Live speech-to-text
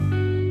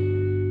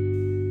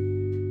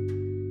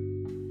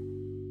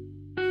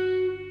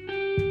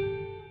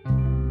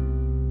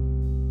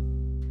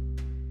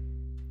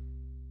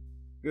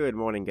Good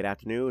morning, good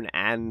afternoon,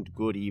 and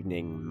good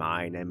evening.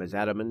 My name is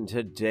Adam, and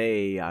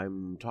today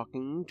I'm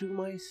talking to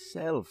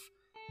myself.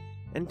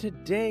 And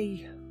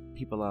today,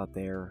 people out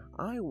there,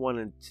 I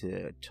wanted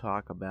to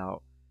talk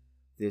about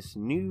this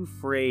new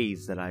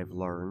phrase that I've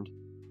learned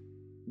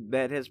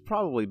that has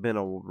probably been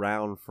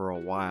around for a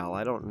while.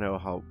 I don't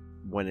know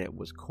when it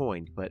was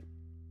coined, but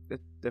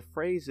the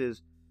phrase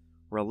is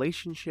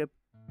relationship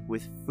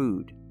with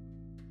food,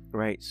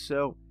 right?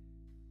 So,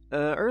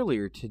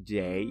 earlier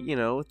today,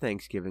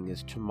 Thanksgiving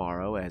is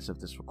tomorrow, as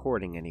of this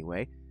recording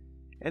anyway,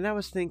 and I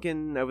was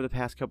thinking over the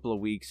past couple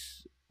of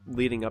weeks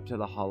leading up to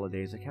the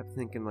holidays, I kept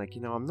thinking,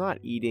 I'm not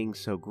eating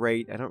so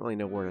great. I don't really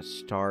know where to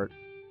start.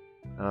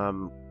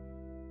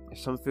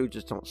 Some food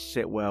just don't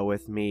sit well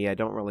with me. I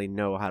don't really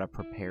know how to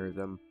prepare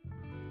them.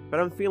 But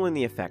I'm feeling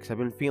the effects. I've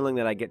been feeling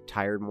that I get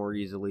tired more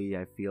easily.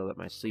 I feel that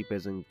my sleep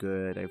isn't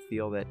good. I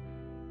feel that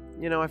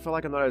I feel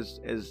like I'm not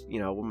as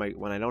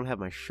when I don't have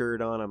my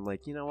shirt on, I'm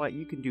like, you know what,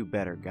 you can do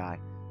better, guy.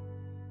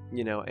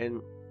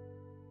 And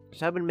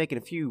so I've been making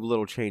a few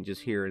little changes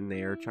here and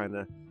there, trying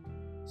to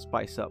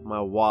spice up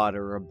my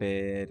water a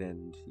bit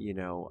and,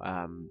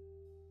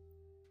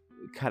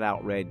 cut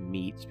out red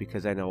meats,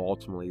 because I know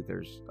ultimately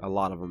there's a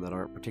lot of them that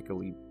aren't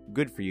particularly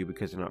good for you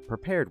because they're not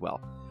prepared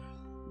well.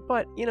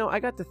 But, I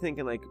got to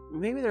thinking,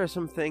 maybe there are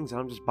some things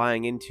I'm just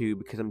buying into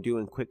because I'm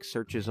doing quick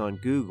searches on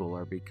Google,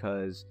 or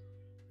because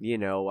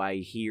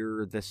I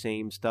hear the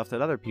same stuff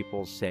that other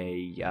people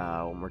say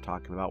when we're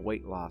talking about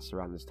weight loss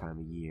around this time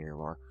of year,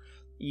 or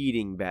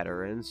eating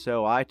better. And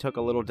so I took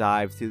a little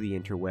dive through the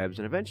interwebs,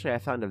 and eventually I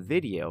found a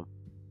video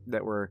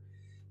that was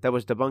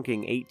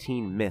debunking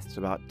 18 myths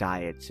about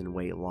diets and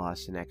weight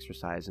loss and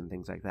exercise and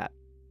things like that.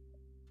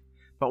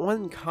 But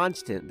one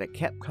constant that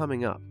kept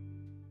coming up,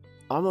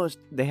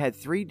 they had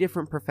 3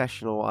 different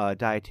professional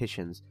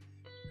dietitians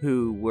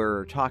who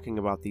were talking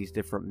about these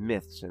different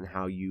myths and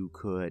how you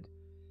could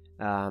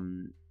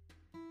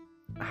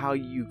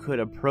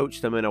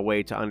approach them in a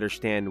way to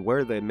understand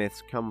where the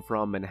myths come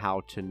from and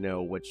how to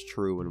know what's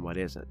true and what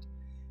isn't.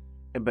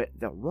 But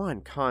the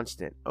one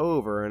constant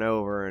over and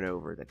over and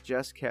over that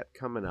just kept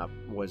coming up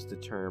was the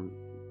term,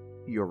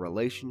 your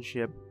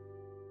relationship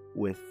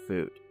with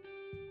food.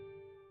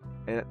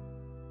 And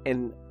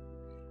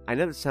I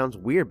know that sounds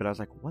weird, but I was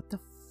like, what the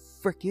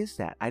frick is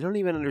that? I don't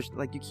even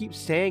understand. You keep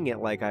saying it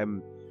like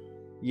I'm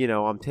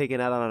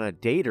taking out on a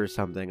date or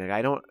something.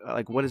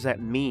 What does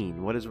that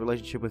mean? What does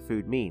relationship with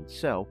food mean?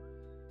 So,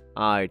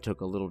 I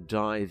took a little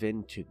dive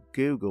into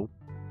Google.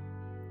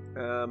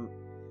 And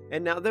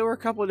now there were a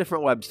couple of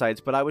different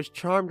websites, but I was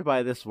charmed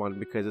by this one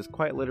because it's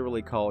quite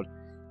literally called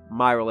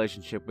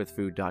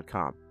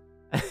myrelationshipwithfood.com.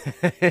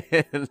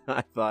 And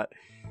I thought,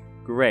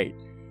 great.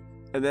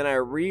 And then I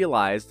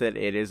realized that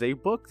it is a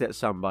book that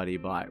somebody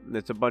bought.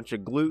 It's a bunch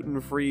of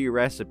gluten-free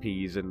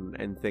recipes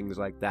and things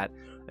like that.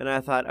 And I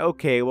thought,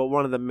 okay, well,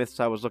 one of the myths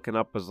I was looking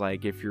up was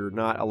if you're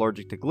not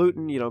allergic to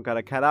gluten, you don't got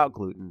to cut out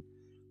gluten.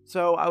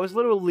 So I was a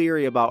little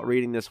leery about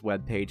reading this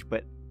webpage,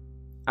 but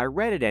I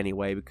read it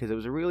anyway because it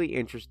was a really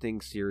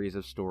interesting series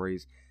of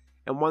stories.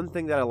 And one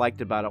thing that I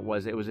liked about it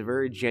was a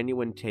very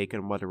genuine take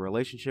on what a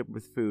relationship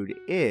with food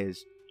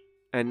is.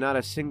 And not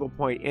a single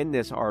point in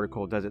this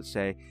article does it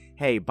say,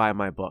 hey, buy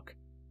my book.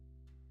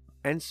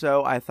 And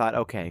so I thought,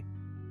 okay,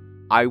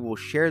 I will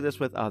share this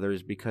with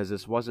others, because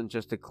this wasn't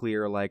just a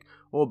clear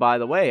oh, by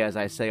the way, as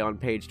I say on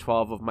page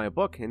 12 of my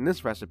book, in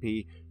this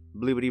recipe,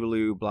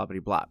 blibbity-blue,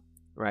 blah-blah-blah,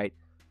 right?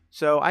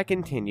 So I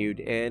continued,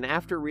 and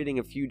after reading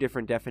a few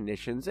different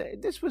definitions,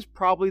 this was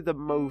probably the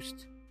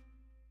most,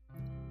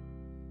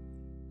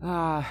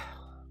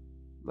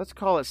 let's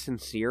call it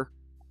sincere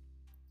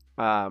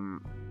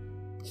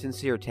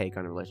take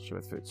on a relationship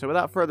with food. So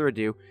without further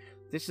ado,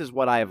 this is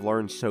what I have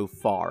learned so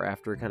far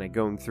after kind of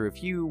going through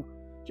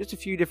just a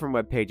few different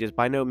web pages.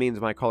 By no means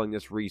am I calling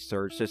this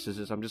research.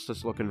 I'm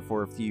just looking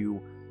for a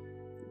few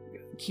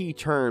key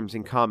terms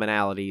and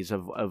commonalities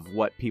of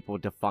what people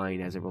define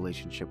as a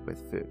relationship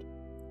with food.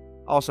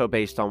 Also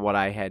based on what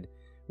I had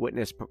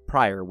witnessed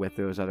prior with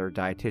those other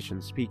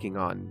dietitians speaking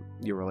on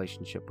your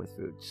relationship with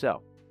food.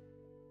 So,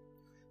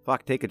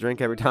 take a drink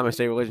every time I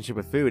say relationship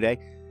with food, eh?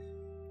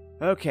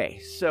 Okay,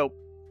 so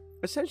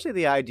essentially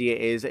the idea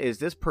is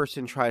this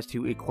person tries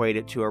to equate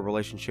it to a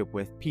relationship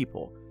with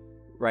people,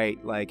 right?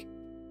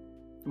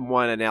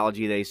 One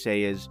analogy they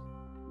say is,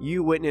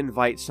 you wouldn't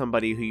invite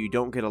somebody who you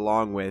don't get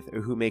along with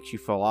or who makes you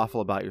feel awful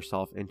about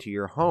yourself into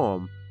your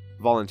home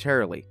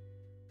voluntarily.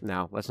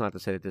 Now, that's not to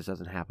say that this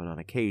doesn't happen on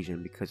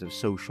occasion because of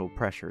social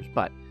pressures,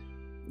 but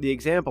the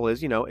example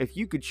is, if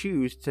you could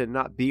choose to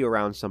not be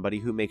around somebody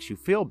who makes you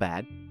feel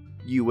bad,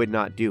 you would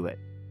not do it,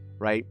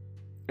 right?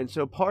 And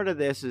so part of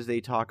this is they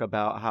talk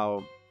about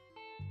how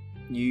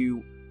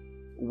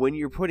when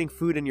you're putting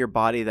food in your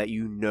body that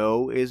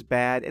is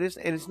bad, and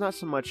it's not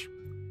so much,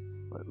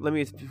 let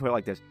me put it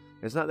like this,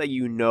 it's not that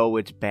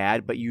it's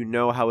bad, but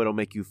how it'll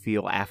make you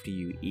feel after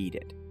you eat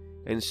it.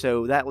 And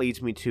so that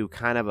leads me to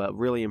kind of a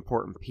really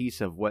important piece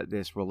of what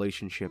this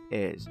relationship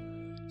is.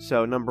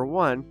 So number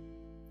one,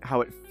 how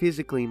it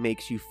physically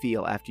makes you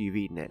feel after you've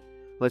eaten it.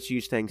 let's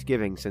use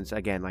Thanksgiving since,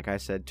 again, like I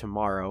said,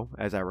 tomorrow,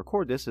 as I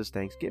record this, is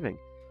Thanksgiving.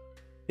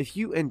 If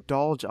you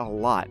indulge a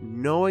lot,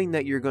 knowing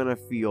that you're going to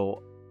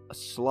feel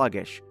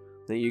sluggish,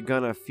 that you're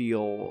going to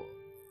feel,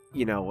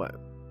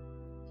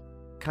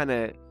 kind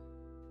of,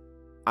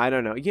 I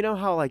don't know. You know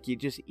how, like, you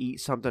just eat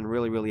something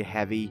really, really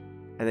heavy,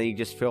 and then you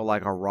just feel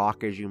like a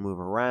rock as you move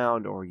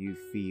around, or you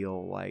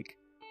feel like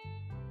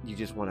you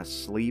just want to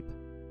sleep?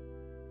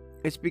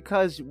 It's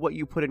because what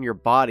you put in your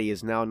body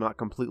is now not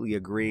completely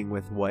agreeing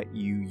with what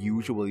you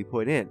usually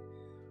put in.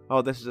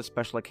 Oh, this is a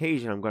special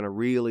occasion. I'm going to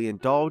really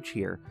indulge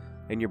here.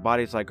 And your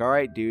body's like, all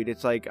right, dude.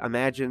 It's like,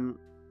 imagine,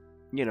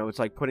 it's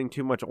like putting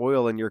too much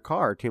oil in your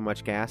car, too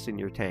much gas in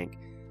your tank.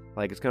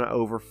 Like, it's going to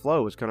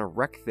overflow. It's going to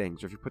wreck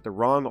things. Or if you put the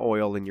wrong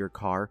oil in your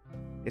car,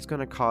 it's going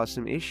to cause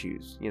some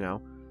issues,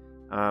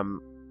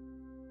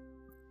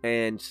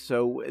 And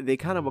so they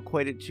kind of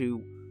equate it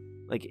to,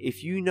 like,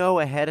 if you know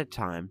ahead of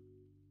time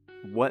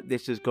what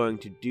this is going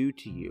to do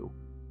to you,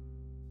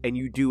 and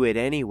you do it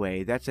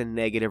anyway, that's a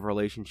negative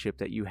relationship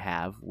that you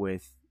have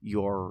with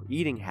your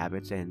eating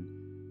habits and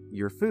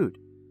your food,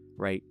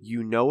 right?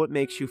 You know it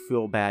makes you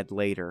feel bad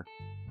later,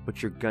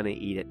 but you're going to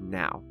eat it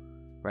now,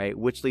 right?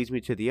 Which leads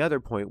me to the other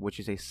point, which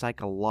is a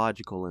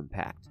psychological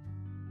impact.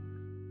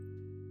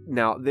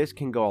 Now, this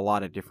can go a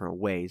lot of different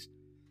ways,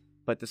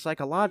 but the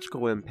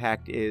psychological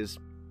impact is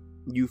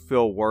you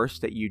feel worse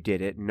that you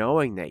did it,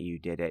 knowing that you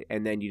did it,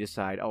 and then you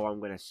decide, oh, I'm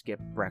going to skip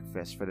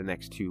breakfast for the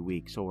next 2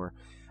 weeks, or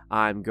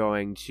I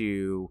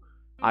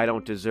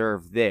don't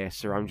deserve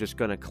this, or I'm just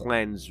going to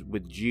cleanse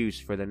with juice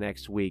for the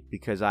next week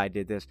because I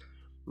did this.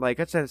 Like,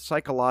 that's a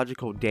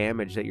psychological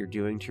damage that you're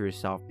doing to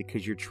yourself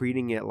because you're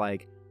treating it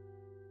like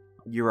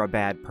you're a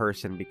bad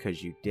person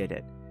because you did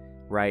it,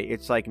 right?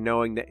 It's like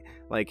knowing that,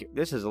 like,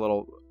 this is a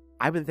little...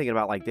 I've been thinking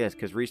about like this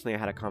because recently I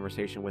had a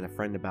conversation with a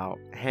friend about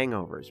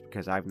hangovers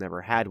because I've never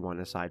had one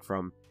aside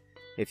from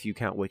if you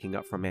count waking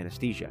up from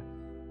anesthesia.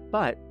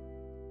 But,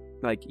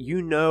 like, that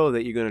you're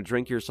going to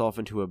drink yourself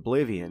into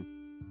oblivion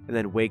and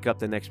then wake up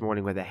the next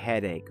morning with a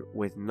headache,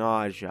 with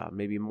nausea,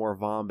 maybe more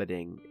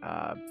vomiting,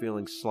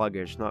 feeling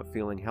sluggish, not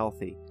feeling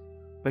healthy.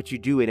 But you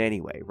do it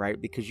anyway, right?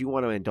 Because you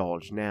want to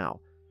indulge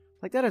now.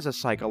 Like, that is a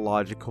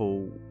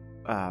psychological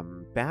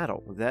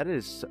battle. That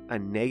is a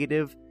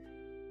negative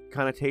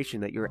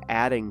connotation that you're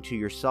adding to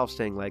yourself,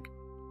 saying, like,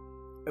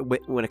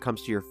 when it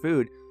comes to your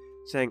food,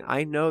 saying,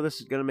 I know this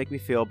is going to make me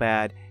feel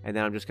bad, and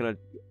then I'm going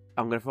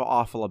to feel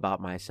awful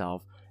about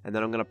myself, and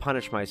then I'm going to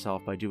punish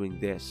myself by doing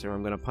this, or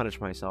I'm going to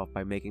punish myself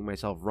by making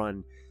myself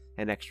run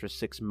an extra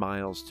 6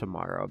 miles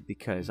tomorrow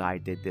because I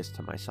did this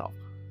to myself.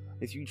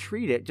 If you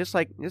treat it just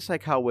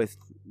like how with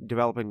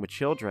developing with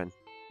children,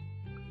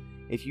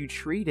 if you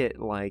treat it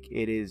like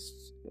it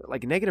is,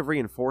 like, negative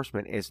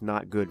reinforcement is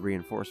not good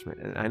reinforcement.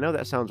 And I know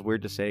that sounds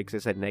weird to say because I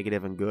said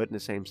negative and good in the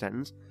same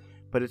sentence,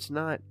 but it's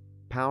not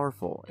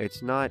powerful.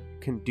 It's not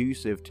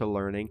conducive to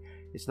learning.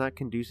 It's not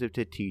conducive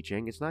to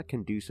teaching. It's not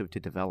conducive to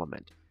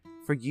development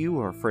for you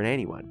or for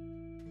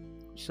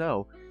anyone.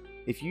 So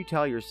if you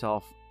tell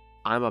yourself,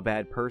 I'm a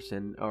bad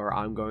person, or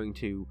I'm going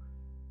to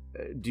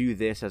do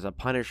this as a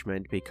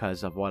punishment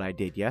because of what I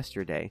did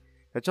yesterday,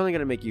 that's only going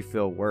to make you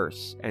feel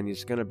worse, and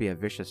it's going to be a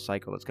vicious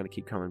cycle that's going to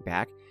keep coming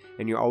back,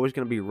 and you're always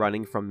going to be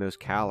running from those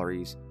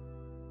calories,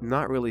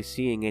 not really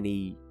seeing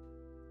any,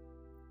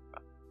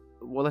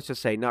 well, let's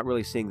just say not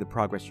really seeing the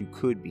progress you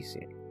could be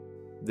seeing,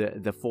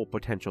 the full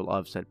potential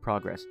of said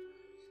progress.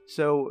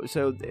 So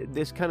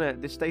they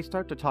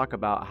start to talk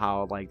about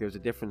how, like, there's a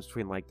difference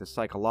between, like, the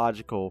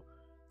psychological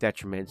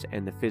detriments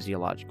and the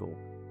physiological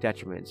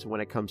detriments when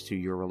it comes to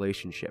your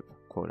relationship,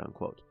 quote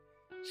unquote.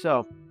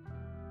 So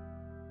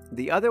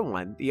the other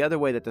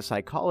way that the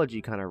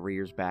psychology kind of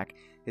rears back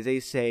is they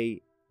say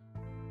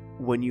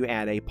when you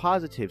add a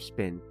positive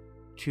spin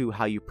to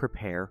how you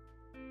prepare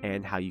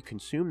and how you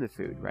consume the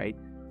food, right?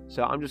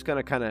 So I'm just going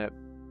to kind of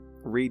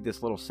read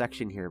this little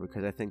section here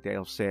because I think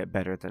they'll say it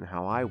better than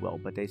how I will.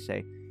 But they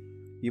say,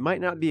 you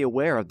might not be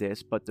aware of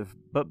this, but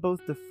both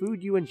the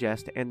food you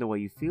ingest and the way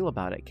you feel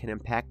about it can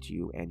impact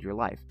you and your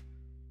life.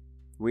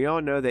 We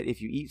all know that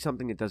if you eat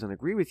something that doesn't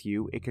agree with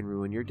you, it can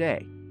ruin your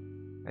day.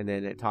 And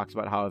then it talks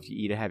about how if you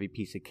eat a heavy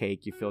piece of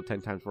cake, you feel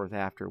 10 times worse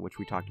after, which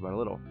we talked about a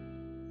little.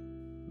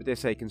 But they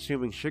say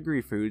consuming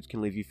sugary foods can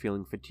leave you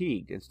feeling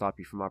fatigued and stop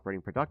you from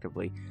operating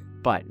productively.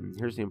 But, and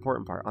here's the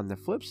important part, on the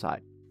flip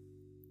side,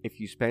 if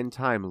you spend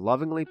time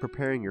lovingly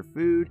preparing your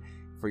food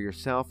for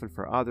yourself and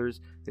for others,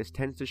 this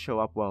tends to show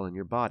up well in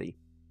your body.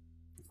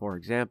 For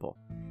example,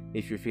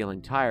 if you're feeling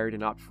tired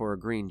and opt for a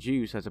green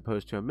juice as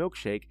opposed to a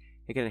milkshake,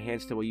 it can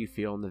enhance the way you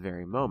feel in the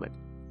very moment.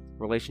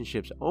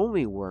 Relationships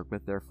only work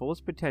with their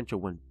fullest potential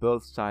when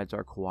both sides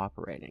are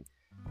cooperating.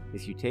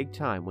 If you take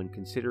time when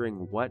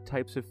considering what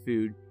types of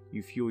food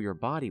you fuel your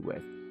body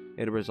with,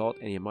 it'll result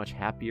in a much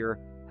happier,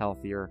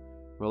 healthier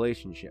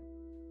relationship.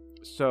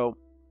 So,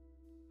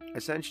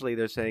 essentially,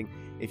 they're saying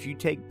if you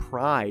take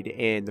pride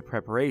in the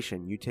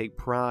preparation, you take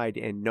pride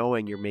in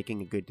knowing you're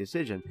making a good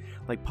decision,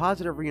 like,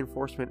 positive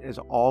reinforcement is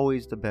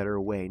always the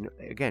better way.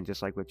 Again,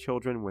 just like with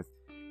children, with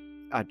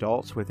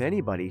adults, with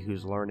anybody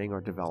who's learning or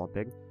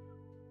developing,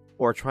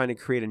 or trying to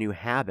create a new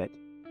habit,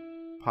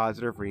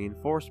 positive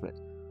reinforcement,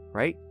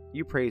 right?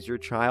 You praise your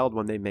child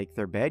when they make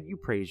their bed. You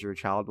praise your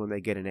child when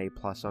they get an A+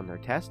 on their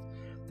test.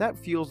 That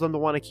fuels them to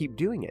want to keep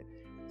doing it.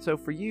 So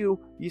for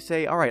you, you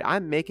say, all right,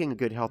 I'm making a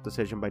good health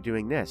decision by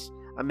doing this.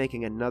 I'm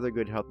making another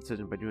good health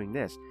decision by doing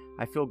this.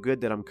 I feel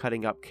good that I'm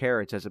cutting up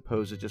carrots as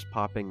opposed to just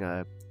popping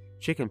a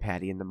chicken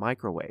patty in the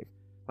microwave.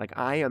 Like,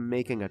 I am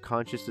making a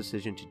conscious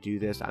decision to do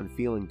this. I'm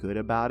feeling good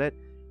about it.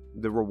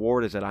 The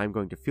reward is that I'm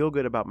going to feel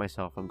good about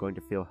myself. I'm going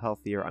to feel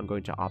healthier. I'm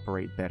going to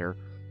operate better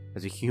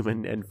as a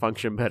human and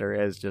function better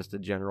as just a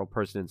general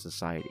person in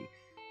society,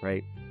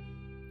 right?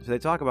 So they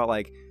talk about,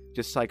 like,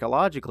 just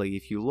psychologically,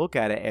 if you look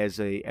at it as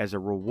a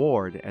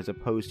reward as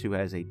opposed to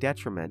as a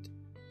detriment,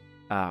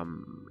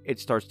 it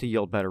starts to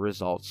yield better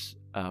results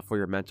for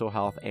your mental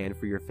health and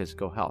for your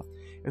physical health.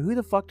 And who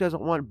the fuck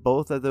doesn't want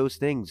both of those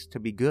things to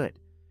be good?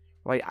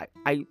 Right?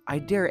 I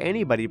dare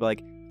anybody, but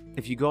like,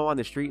 if you go on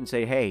the street and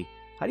say, hey,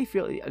 how do you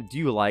feel? Do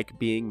you like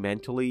being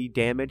mentally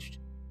damaged?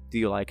 Do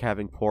you like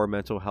having poor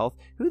mental health?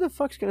 Who the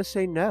fuck's going to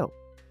say no?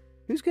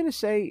 Who's going to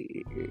say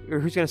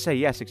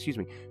yes, excuse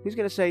me. Who's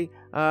going to say,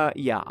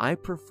 yeah, I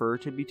prefer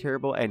to be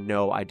terrible, and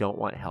no, I don't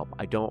want help.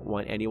 I don't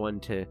want anyone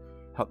to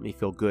help me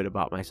feel good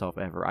about myself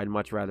ever. I'd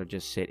much rather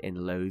just sit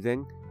in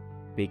loathing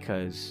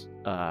because,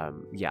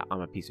 yeah, I'm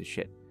a piece of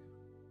shit.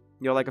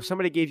 You know, like, if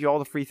somebody gave you all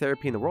the free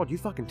therapy in the world, you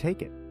fucking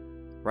take it,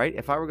 right?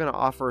 If I were going to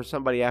offer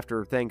somebody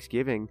after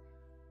Thanksgiving,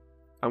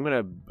 I'm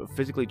going to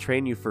physically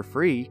train you for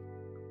free,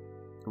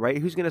 right?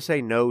 Who's going to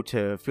say no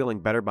to feeling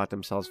better about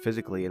themselves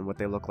physically and what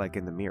they look like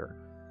in the mirror,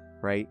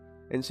 right?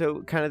 And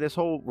so kind of this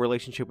whole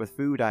relationship with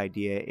food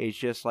idea is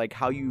just like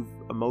how you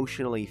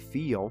emotionally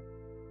feel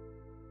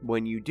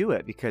when you do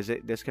it, because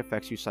this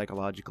affects you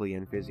psychologically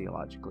and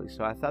physiologically.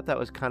 So I thought that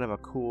was kind of a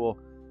cool...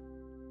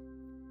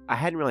 I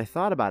hadn't really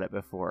thought about it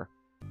before.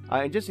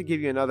 And just to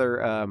give you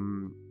another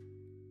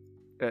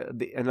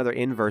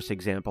inverse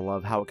example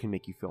of how it can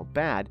make you feel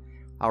bad,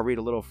 I'll read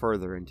a little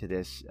further into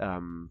this.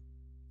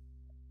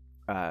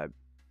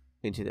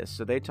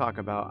 So they talk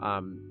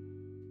about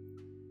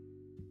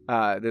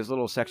there's a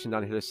little section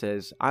down here that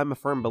says, I'm a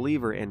firm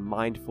believer in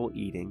mindful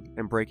eating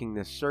and breaking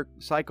this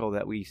cycle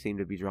that we seem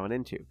to be drawn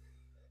into.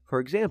 For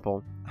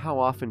example, how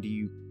often do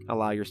you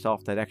allow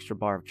yourself that extra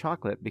bar of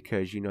chocolate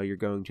because you know you're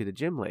going to the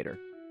gym later?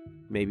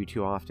 Maybe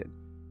too often.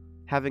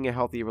 Having a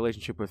healthy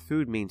relationship with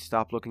food means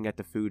stop looking at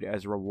the food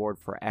as a reward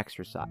for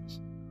exercise.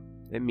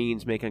 It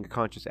means making a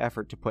conscious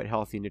effort to put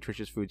healthy,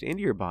 nutritious foods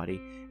into your body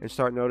and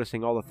start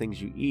noticing all the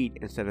things you eat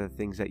instead of the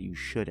things that you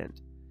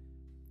shouldn't.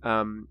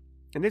 And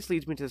this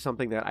leads me to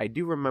something that I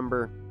do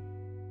remember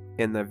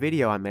in the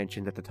video I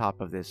mentioned at the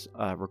top of this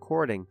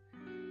recording,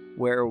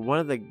 where one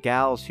of the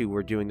gals who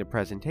were doing the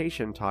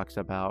presentation talks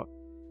about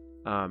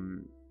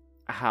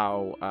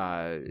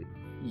how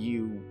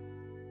you...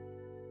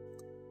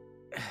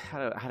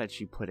 How did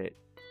she put it?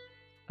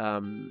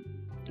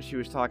 She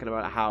was talking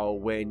about how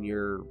when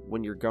you're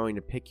going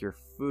to pick your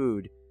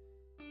food,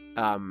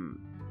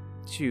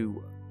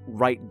 to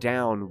write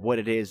down what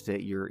it is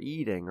that you're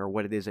eating or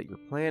what it is that you're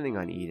planning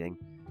on eating,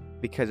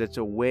 because it's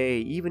a way,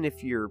 even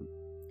if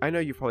I know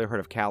you've probably heard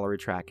of calorie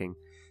tracking,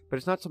 but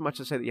it's not so much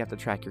to say that you have to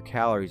track your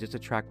calories, it's to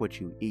track what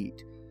you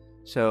eat.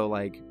 So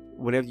like,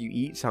 whenever you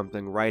eat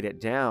something, write it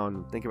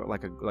down, think of it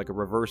like a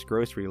reverse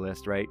grocery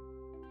list, right?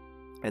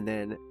 And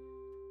then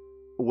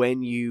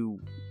when you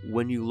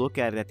look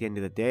at it at the end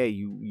of the day,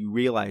 you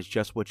realize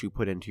just what you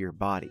put into your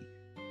body,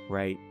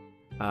 right?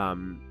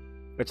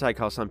 It's like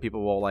how some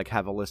people will like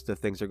have a list of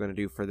things they're going to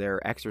do for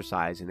their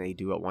exercise and they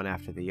do it one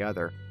after the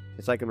other.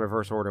 It's like in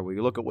reverse order where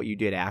you look at what you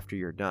did after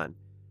you're done.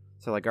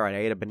 So like, all right, I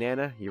ate a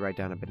banana, you write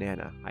down a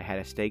banana. I had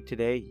a steak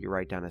today, you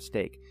write down a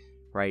steak,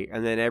 right?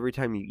 And then every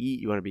time you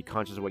eat, you want to be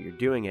conscious of what you're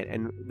doing it.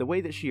 And the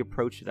way that she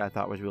approached it, I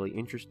thought was really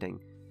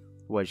interesting,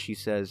 was she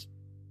says,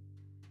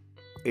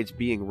 it's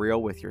being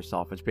real with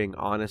yourself. It's being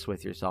honest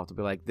with yourself to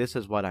be like, this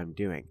is what I'm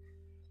doing.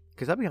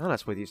 Because I'll be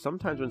honest with you,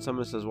 sometimes when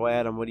someone says, well,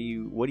 Adam, what do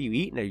you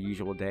eat in a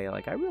usual day?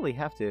 Like, I really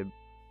have to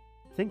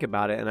think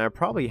about it. And I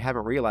probably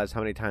haven't realized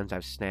how many times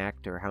I've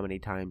snacked, or how many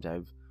times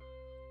I've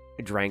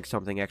drank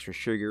something extra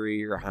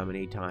sugary, or how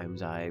many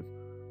times I've,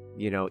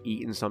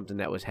 eaten something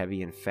that was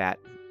heavy in fat.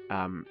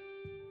 I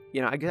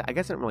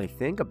guess I don't really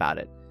think about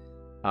it.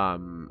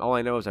 All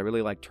I know is I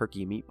really like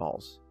turkey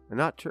meatballs. And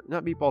not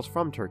meatballs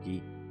from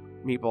turkey,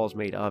 meatballs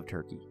made of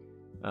turkey.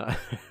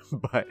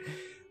 But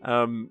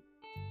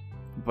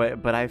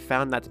I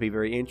found that to be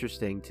very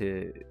interesting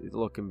to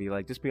look and be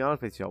like, just be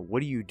honest with yourself.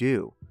 What do you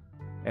do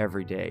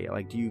every day?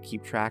 Like, do you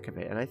keep track of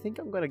it? And I think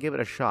I'm going to give it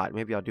a shot.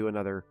 Maybe I'll do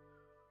another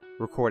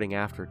recording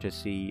after to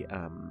see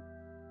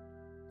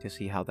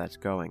how that's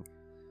going.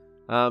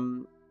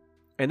 And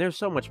there's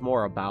so much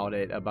more about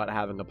it, about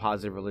having a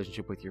positive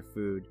relationship with your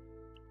food.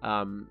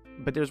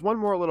 But there's one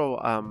more little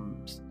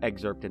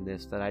excerpt in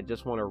this that I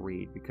just want to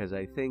read, because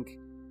I think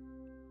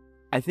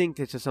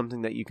this is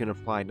something that you can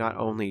apply not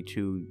only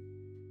to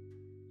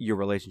your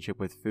relationship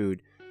with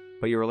food,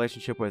 but your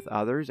relationship with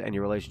others and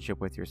your relationship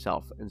with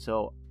yourself. And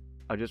so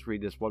I'll just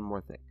read this one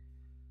more thing.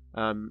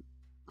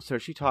 So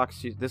she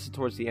talks, this is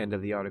towards the end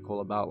of the article,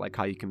 about like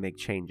how you can make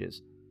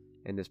changes.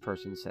 And this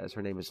person says,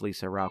 her name is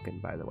Lisa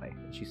Rauken, by the way.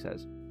 And she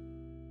says,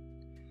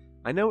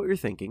 I know what you're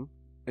thinking.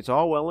 It's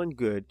all well and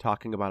good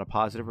talking about a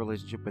positive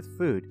relationship with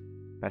food,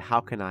 but how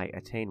can I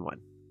attain one?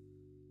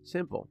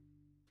 Simple.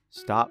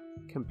 Stop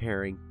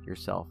comparing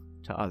yourself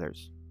to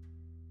others.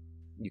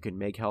 You can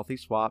make healthy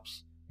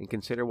swaps and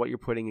consider what you're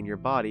putting in your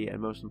body, and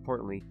most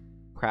importantly,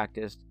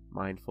 practice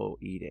mindful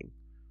eating.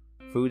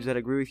 Foods that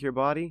agree with your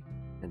body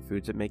and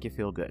foods that make you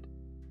feel good.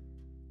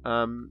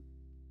 And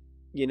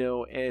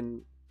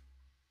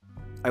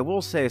I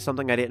will say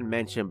something I didn't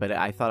mention, but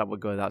I thought it would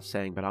go without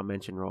saying, but I'll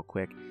mention real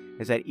quick,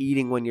 is that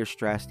eating when you're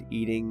stressed,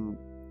 eating,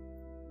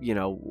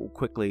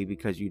 quickly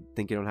because you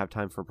think you don't have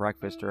time for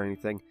breakfast or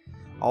anything,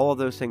 all of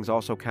those things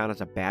also count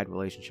as a bad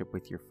relationship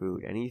with your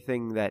food.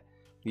 Anything that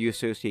you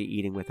associate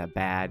eating with a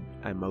bad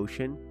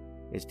emotion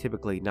is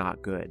typically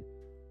not good,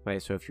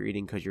 right? So if you're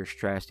eating because you're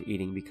stressed,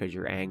 eating because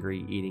you're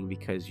angry, eating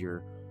because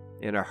you're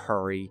in a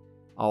hurry,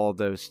 all of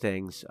those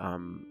things,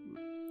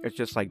 it's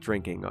just like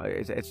drinking.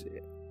 It's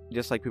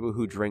just like people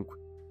who drink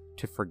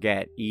to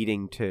forget,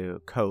 eating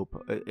to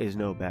cope is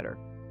no better.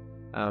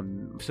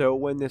 So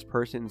when this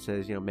person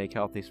says, make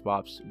healthy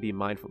swaps, be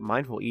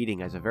mindful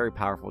eating is a very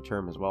powerful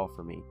term as well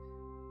for me,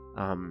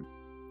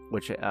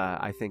 which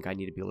I think I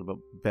need to be a little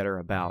bit better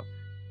about.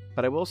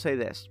 But I will say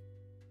this,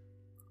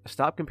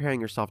 stop comparing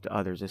yourself to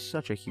others is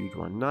such a huge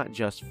one, not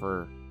just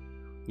for,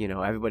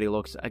 everybody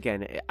looks,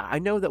 again, I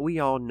know that we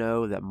all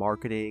know that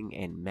marketing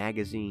and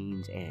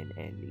magazines and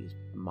these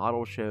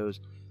model shows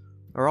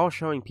are all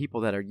showing people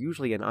that are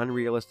usually an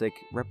unrealistic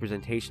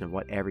representation of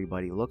what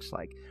everybody looks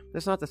like.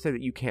 That's not to say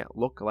that you can't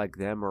look like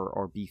them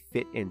or be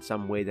fit in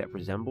some way that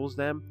resembles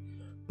them,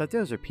 but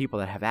those are people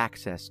that have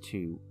access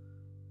to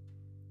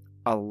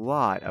a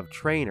lot of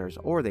trainers,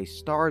 or they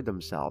starve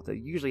themselves. They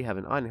usually have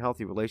an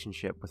unhealthy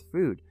relationship with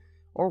food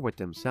or with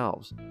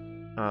themselves.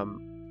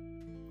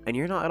 And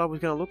you're not always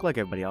going to look like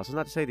everybody else. It's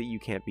not to say that you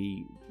can't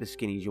be as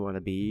skinny as you want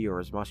to be, or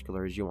as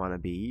muscular as you want to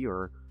be,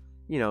 or,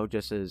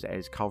 just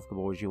as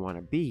comfortable as you want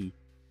to be.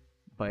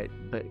 But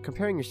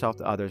comparing yourself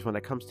to others when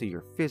it comes to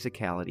your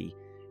physicality,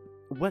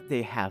 what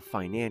they have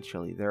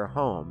financially, their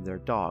home, their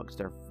dogs,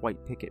 their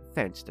white picket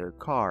fence, their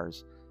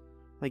cars,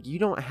 like, you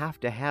don't have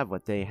to have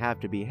what they have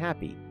to be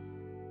happy.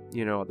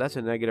 That's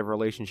a negative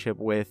relationship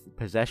with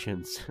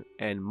possessions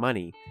and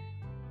money,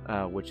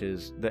 which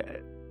is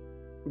the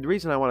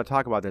reason I want to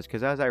talk about this,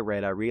 because as I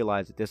read, I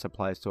realized that this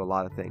applies to a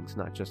lot of things,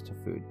 not just to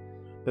food.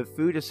 But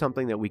food is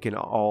something that we can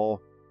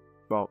all,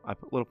 well, I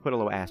put a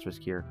little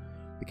asterisk here,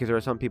 because there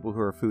are some people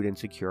who are food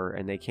insecure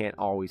and they can't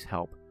always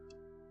help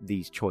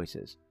these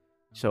choices.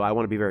 So I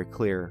want to be very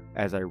clear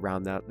as I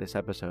round out this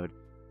episode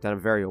that I'm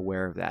very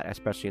aware of that,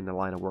 especially in the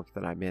line of work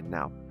that I'm in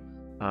now.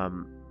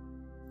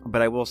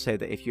 But I will say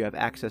that if you have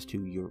access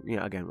to your,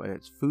 again, whether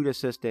it's food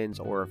assistance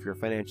or if you're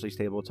financially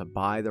stable to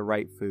buy the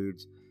right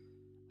foods,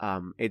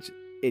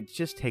 it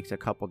just takes a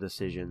couple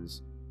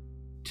decisions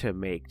to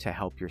make to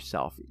help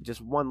yourself. Just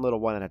one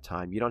little one at a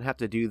time. You don't have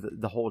to do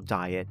the whole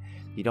diet.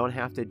 You don't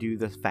have to do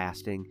the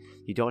fasting.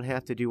 You don't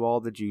have to do all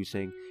the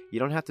juicing. You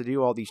don't have to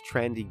do all these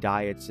trendy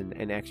diets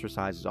and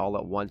exercises all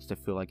at once to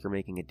feel like you're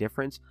making a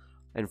difference.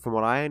 And from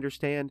what I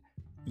understand,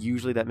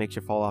 usually that makes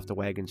you fall off the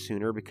wagon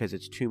sooner because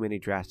it's too many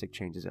drastic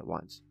changes at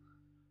once,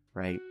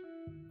 right?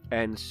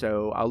 And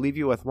so I'll leave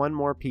you with one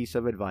more piece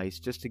of advice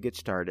just to get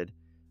started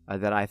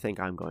that I think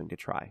I'm going to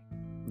try,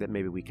 that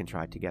maybe we can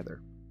try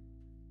together.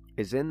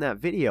 Is in that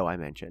video I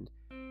mentioned,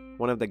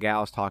 one of the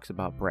gals talks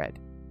about bread,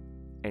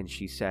 and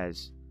she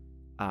says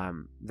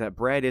that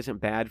bread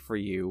isn't bad for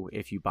you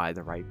if you buy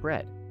the right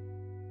bread.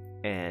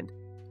 And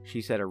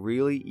she said a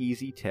really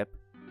easy tip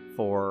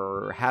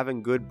for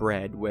having good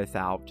bread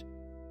without,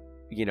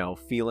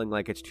 feeling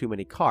like it's too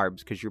many carbs,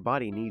 because your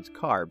body needs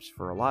carbs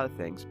for a lot of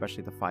things,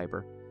 especially the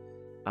fiber.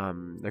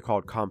 They're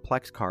called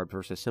complex carbs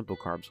versus simple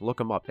carbs. Look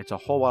them up. It's a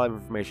whole lot of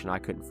information I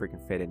couldn't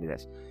freaking fit into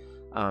this.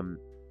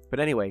 But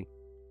anyway,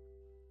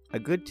 a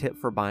good tip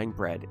for buying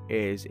bread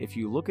is if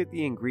you look at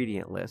the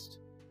ingredient list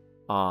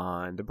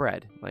on the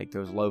bread, like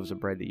those loaves of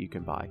bread that you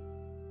can buy,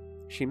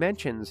 she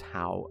mentions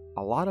how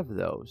a lot of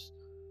those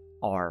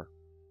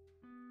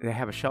they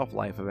have a shelf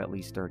life of at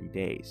least 30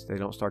 days. They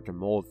don't start to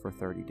mold for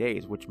 30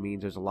 days, which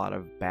means there's a lot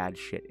of bad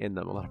shit in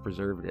them, a lot of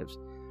preservatives.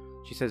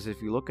 She says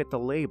if you look at the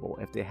label,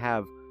 if they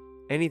have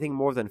anything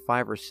more than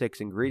 5 or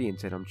 6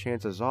 ingredients in them,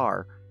 chances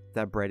are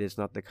that bread is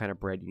not the kind of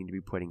bread you need to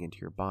be putting into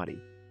your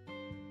body.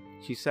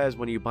 She says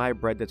when you buy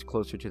bread that's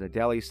closer to the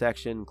deli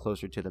section,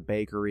 closer to the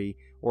bakery,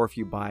 or if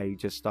you buy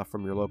just stuff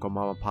from your local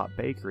mom and pop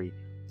bakery,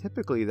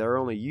 typically they're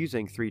only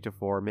using 3 to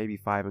 4, maybe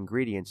 5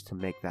 ingredients to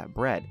make that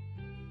bread.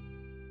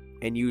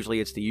 And usually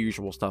it's the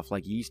usual stuff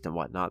like yeast and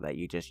whatnot that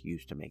you just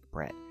use to make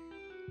bread.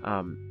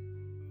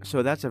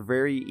 So that's a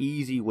very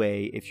easy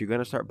way if you're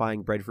going to start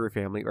buying bread for your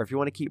family, or if you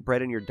want to keep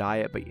bread in your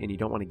diet and you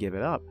don't want to give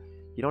it up,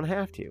 you don't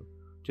have to.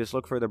 Just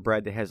look for the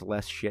bread that has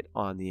less shit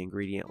on the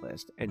ingredient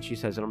list. And she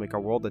says it'll make a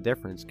world of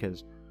difference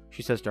because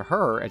She says to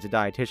her, as a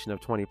dietitian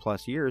of 20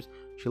 plus years,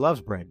 she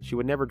loves bread. She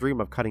would never dream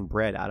of cutting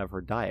bread out of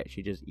her diet.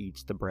 She just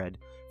eats the bread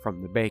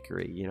from the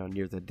bakery,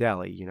 near the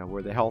deli,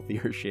 where the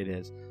healthier shit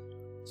is.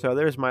 So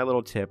there's my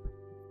little tip,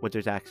 which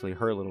is actually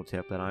her little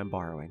tip that I'm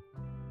borrowing.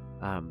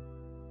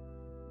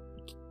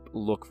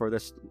 Look for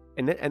this.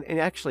 And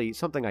actually,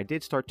 something I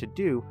did start to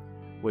do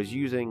was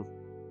using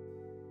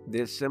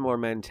this similar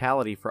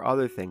mentality for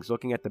other things.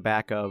 Looking at the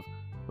back of,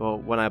 well,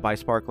 when I buy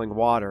sparkling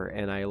water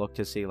and I look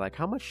to see, like,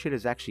 how much shit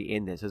is actually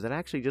in this? Is it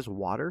actually just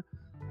water?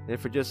 And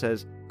if it just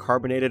says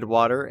carbonated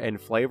water and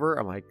flavor,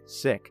 I'm like,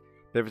 sick.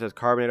 But if it says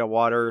carbonated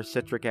water,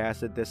 citric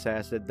acid, this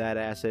acid, that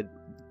acid,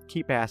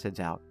 keep acids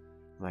out.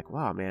 I'm like,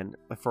 wow, man.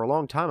 For a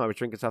long time, I was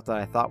drinking stuff that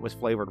I thought was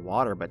flavored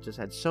water, but just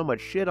had so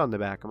much shit on the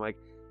back. I'm like,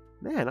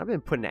 man, I've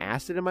been putting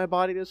acid in my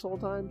body this whole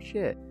time?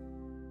 Shit.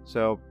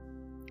 So,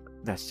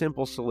 the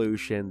simple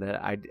solution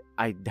that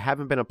I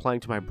haven't been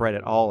applying to my bread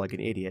at all like an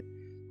idiot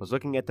was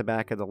looking at the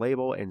back of the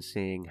label and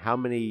seeing how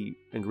many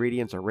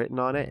ingredients are written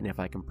on it and if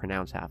I can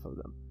pronounce half of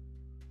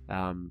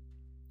them.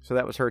 So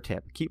that was her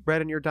tip. Keep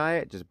bread in your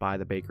diet, just buy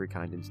the bakery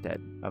kind instead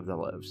of the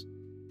loaves.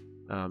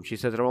 She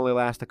says it'll only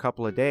last a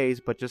couple of days,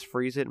 but just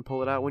freeze it and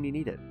pull it out when you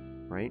need it,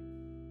 right?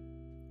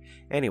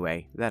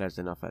 Anyway, that is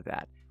enough of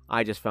that.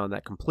 I just found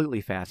that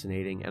completely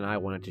fascinating, and I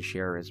wanted to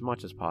share as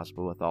much as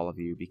possible with all of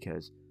you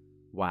because,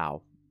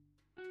 wow,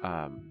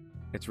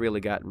 it's really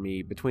gotten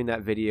me, between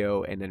that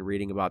video and then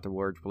reading about the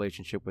word's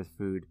relationship with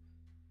food,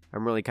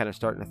 I'm really kind of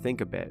starting to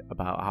think a bit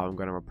about how I'm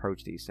going to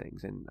approach these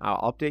things. And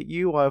I'll update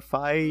you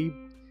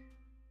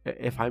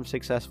if I'm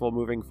successful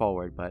moving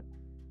forward, but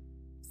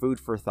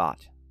food for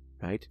thought,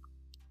 right?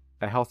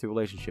 A healthy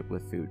relationship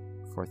with food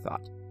for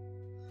thought.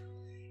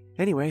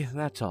 Anyway,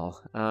 that's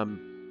all.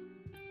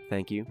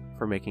 Thank you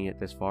for making it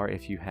this far.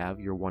 If you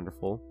have, you're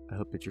wonderful. I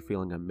hope that you're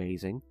feeling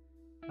amazing.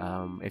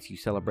 If you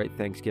celebrate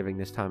Thanksgiving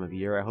this time of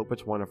year, I hope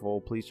it's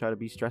wonderful. Please try to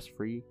be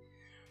stress-free.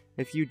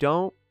 If you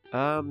don't,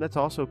 that's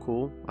also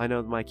cool. I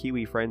know my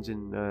Kiwi friends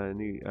in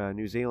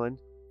New Zealand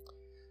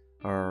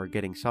are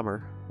getting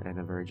summer, and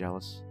I'm very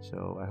jealous.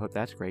 So I hope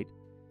that's great.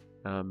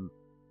 And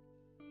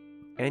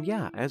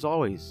yeah, as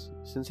always,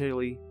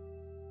 sincerely,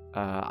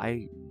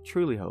 I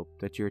truly hope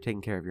that you're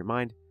taking care of your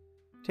mind,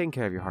 taking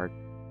care of your heart,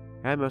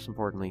 and most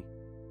importantly,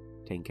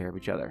 taking care of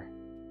each other.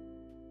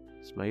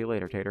 Smell you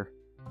later, Tater.